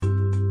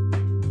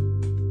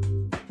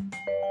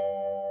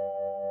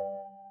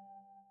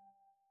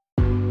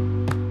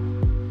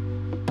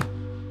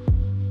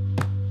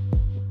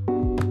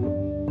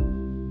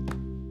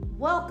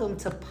welcome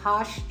to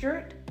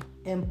Postured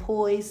and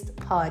Poised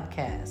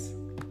Podcast.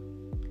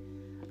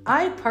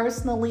 I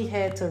personally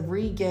had to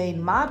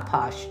regain my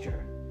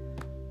posture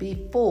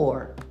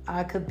before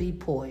I could be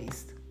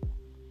poised.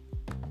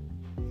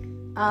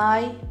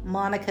 I,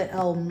 Monica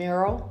L.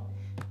 Merrill,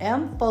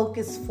 am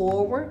focused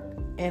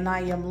forward and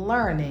I am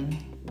learning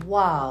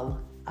while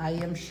I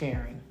am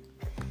sharing.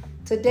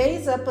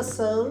 Today's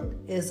episode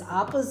is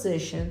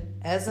opposition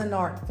as an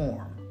art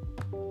form.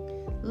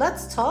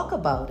 Let's talk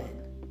about it.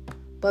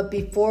 But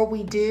before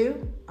we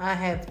do, I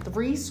have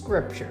 3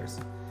 scriptures.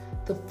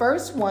 The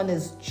first one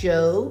is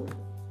Job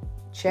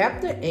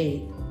chapter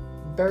 8,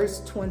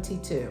 verse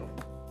 22.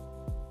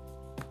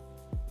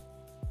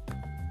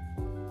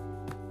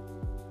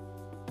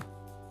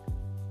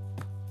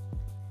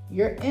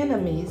 Your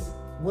enemies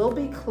will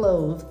be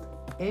clothed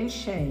in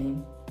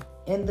shame,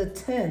 and the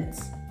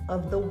tents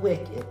of the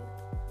wicked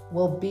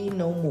will be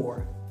no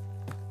more.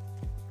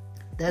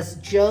 That's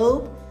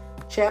Job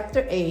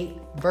chapter 8,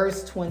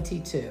 verse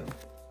 22.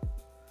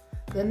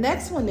 The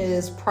next one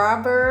is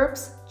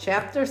Proverbs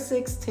chapter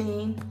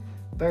 16,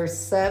 verse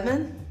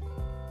 7.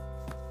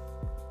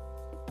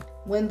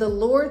 When the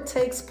Lord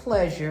takes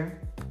pleasure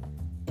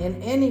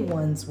in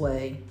anyone's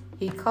way,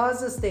 he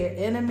causes their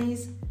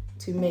enemies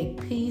to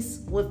make peace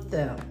with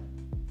them.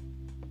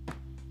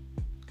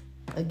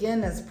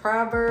 Again, that's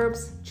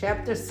Proverbs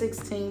chapter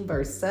 16,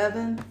 verse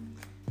 7.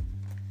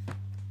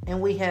 And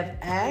we have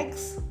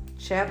Acts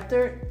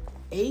chapter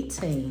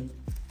 18,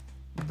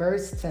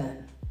 verse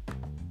 10.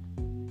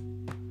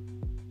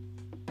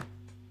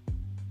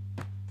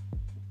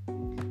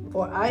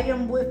 For I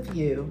am with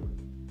you,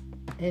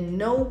 and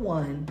no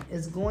one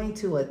is going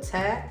to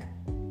attack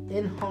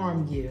and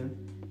harm you,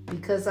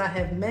 because I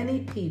have many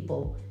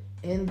people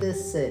in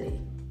this city.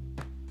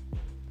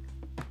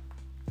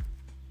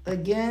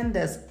 Again,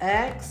 that's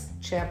Acts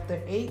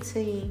chapter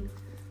 18,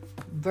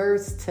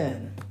 verse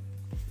 10.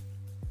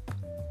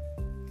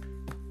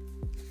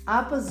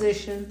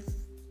 Opposition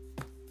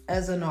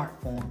as an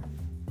art form.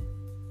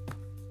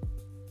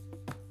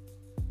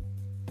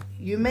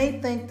 You may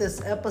think this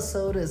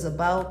episode is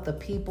about the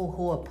people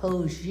who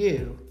oppose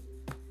you.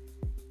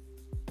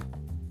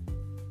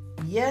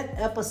 Yet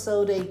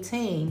episode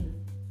 18,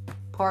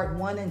 part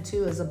 1 and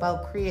 2 is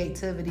about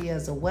creativity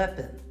as a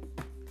weapon.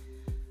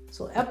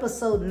 So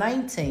episode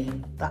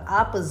 19, the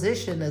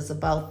opposition is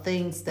about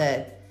things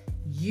that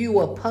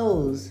you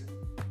opposed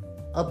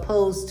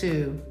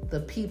to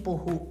the people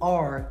who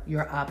are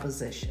your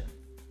opposition.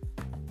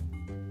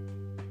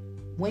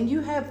 When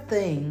you have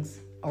things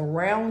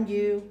around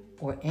you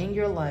or in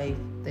your life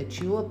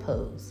that you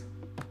oppose,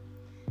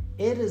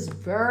 it is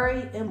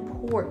very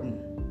important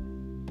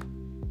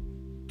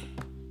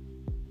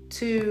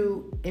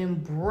to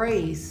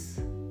embrace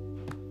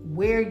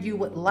where you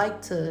would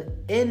like to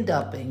end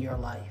up in your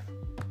life.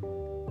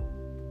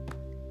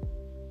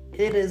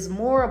 It is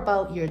more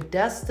about your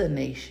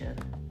destination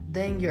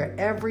than your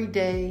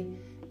everyday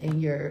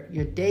and your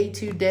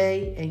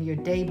day-to-day and your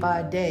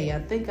day-by-day. I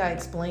think I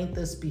explained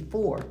this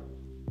before.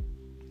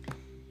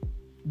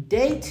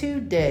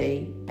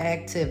 Day-to-day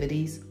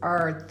activities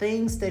are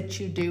things that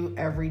you do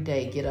every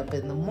day. Get up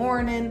in the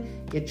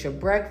morning, get your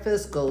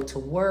breakfast, go to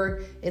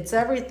work. It's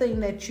everything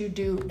that you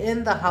do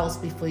in the house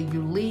before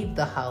you leave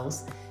the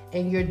house.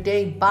 And your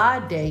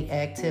day-by-day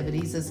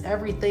activities is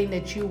everything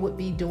that you would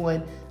be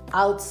doing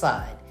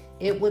outside.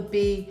 It would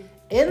be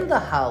in the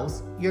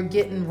house, you're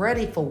getting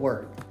ready for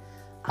work.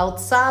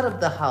 Outside of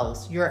the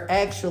house, you're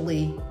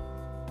actually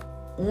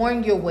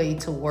on your way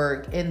to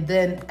work and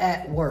then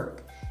at work.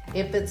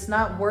 If it's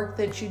not work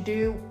that you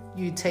do,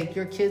 you take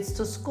your kids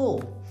to school.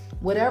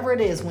 Whatever it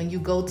is, when you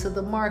go to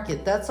the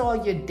market, that's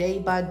all your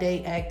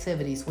day-by-day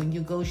activities. When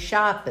you go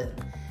shopping,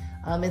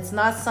 it's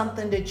not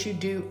something that you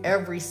do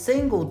every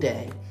single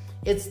day.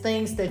 It's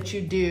things that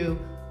you do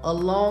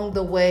along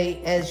the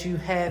way as you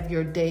have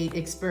your day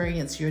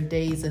experience, your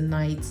days and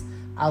nights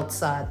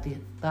outside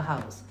the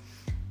house.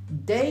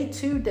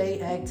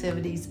 Day-to-day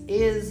activities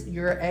is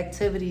your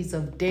activities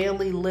of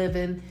daily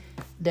living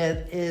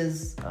that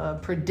is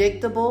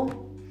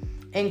predictable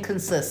and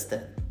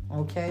consistent.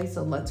 Okay,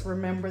 so let's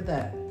remember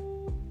that.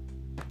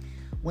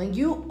 When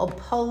you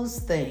oppose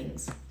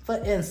things, for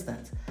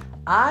instance,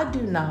 I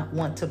do not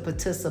want to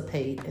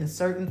participate in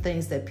certain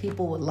things that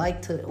people would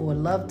like to or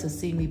love to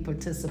see me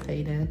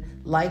participate in,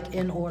 like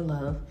in or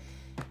love.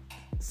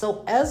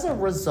 So as a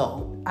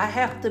result, I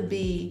have to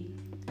be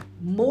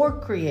more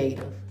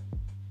creative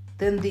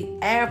than the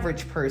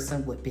average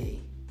person would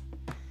be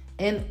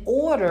in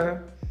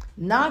order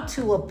not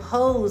to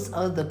oppose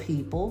other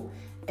people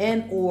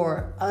and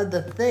or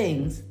other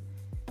things,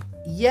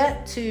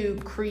 yet to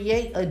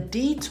create a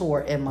detour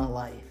in my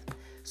life.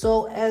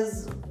 So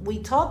as we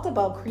talked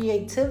about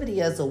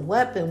creativity as a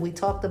weapon, we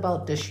talked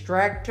about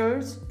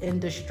distractors and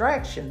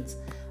distractions.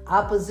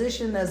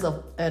 Opposition as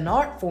an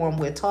art form,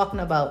 we're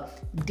talking about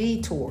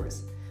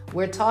detours.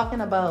 We're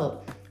talking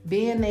about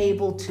being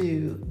able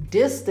to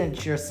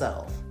distance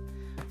yourself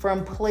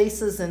from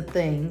places and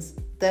things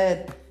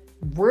that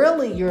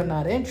really you're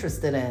not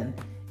interested in,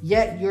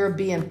 yet you're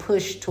being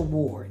pushed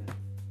toward.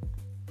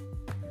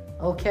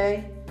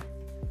 Okay?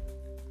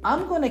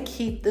 I'm going to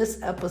keep this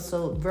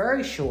episode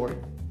very short.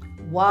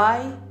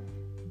 Why?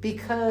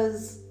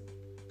 Because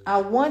I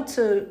want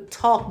to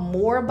talk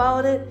more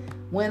about it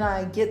when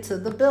I get to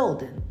the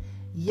building.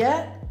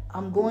 Yet,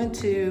 I'm going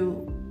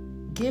to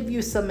give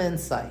you some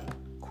insight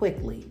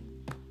quickly.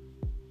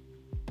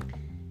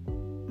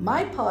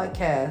 My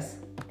podcast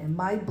and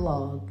my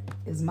blog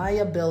is my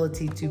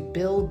ability to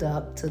build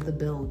up to the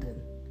building.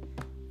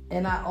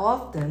 And I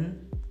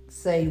often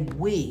say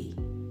we,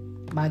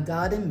 my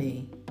God and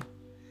me,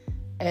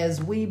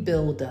 as we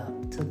build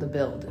up to the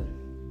building.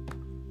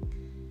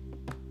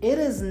 It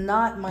is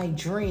not my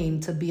dream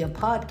to be a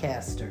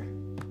podcaster.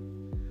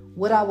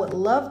 What I would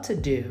love to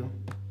do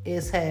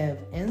is have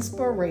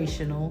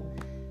inspirational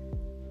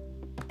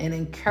and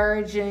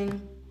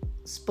encouraging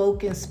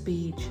spoken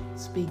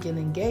speaking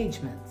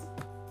engagements.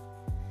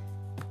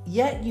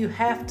 Yet you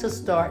have to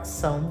start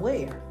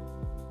somewhere.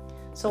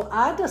 So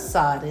I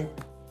decided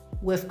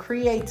with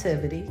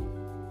creativity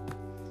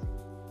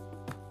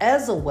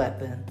as a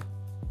weapon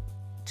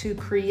to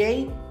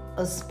create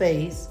a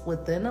space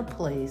within a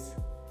place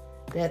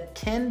that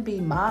can be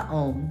my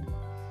own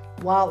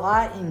while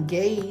I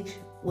engage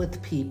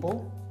with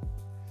people,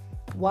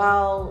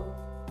 while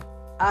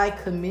I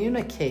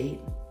communicate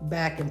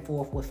back and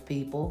forth with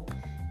people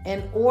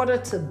in order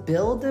to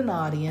build an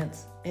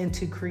audience and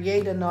to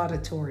create an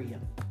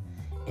auditorium.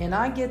 And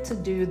I get to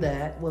do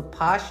that with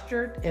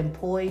Postured and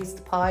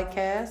Poised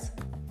Podcast,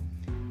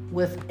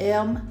 with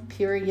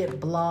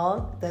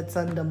M.blog, that's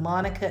under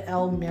Monica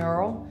L.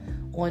 Merrill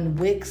on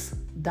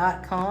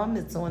Wix.com.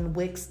 It's on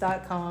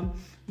Wix.com.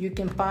 You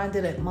can find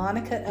it at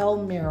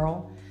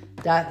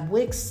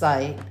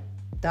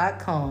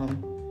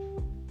monicalmerrill.wixsite.com.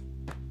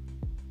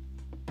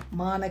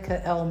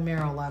 Monica L.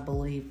 Merrill, I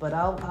believe. But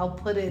I'll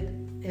put it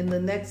in the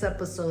next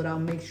episode. I'll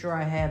make sure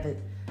I have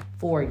it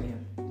for you.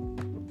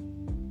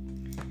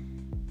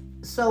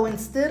 So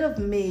instead of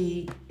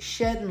me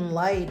shedding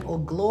light or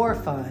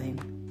glorifying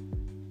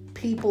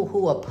people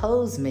who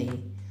oppose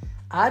me,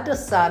 I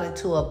decided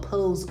to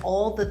oppose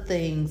all the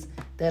things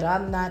that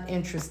I'm not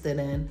interested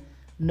in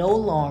no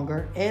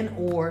longer, and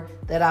or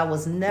that I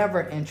was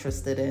never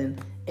interested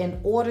in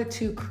order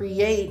to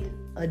create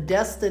a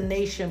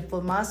destination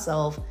for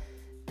myself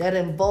that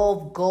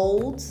involved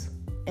goals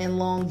and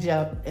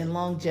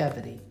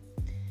longevity.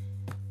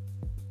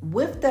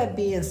 With that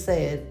being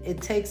said,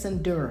 it takes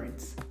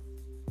endurance.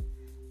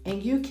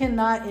 And you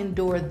cannot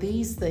endure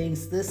these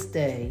things this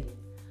day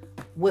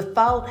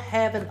without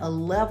having a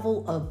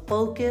level of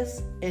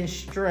focus and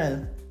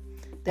strength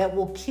that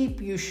will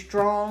keep you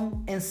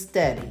strong and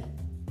steady.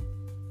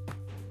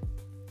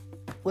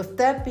 With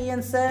that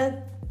being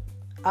said,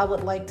 I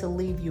would like to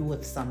leave you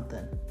with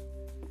something.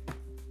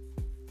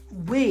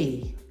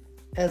 We,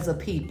 as a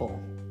people,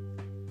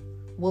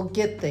 will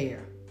get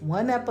there.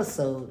 One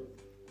episode,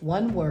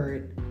 one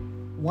word,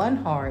 one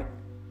heart,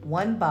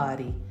 one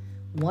body,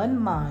 one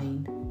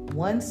mind,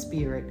 one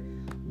spirit,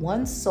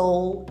 one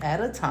soul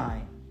at a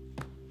time.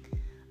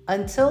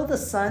 Until the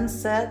sun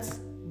sets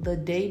the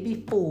day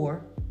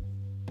before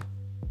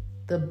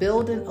the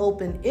building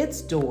opened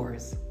its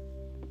doors,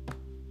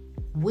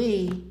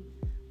 we,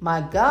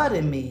 my God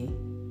and me,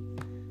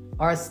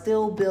 are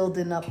still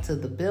building up to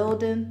the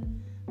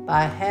building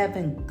by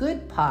having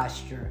good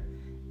posture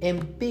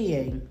and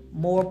being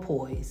more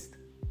poised.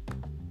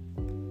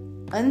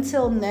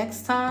 Until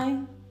next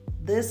time,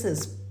 this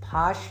is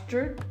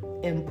Postured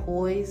and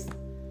Poised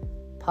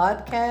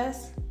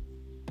Podcast,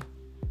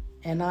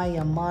 and I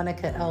am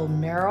Monica L.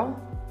 Merrill.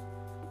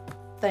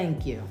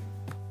 Thank you.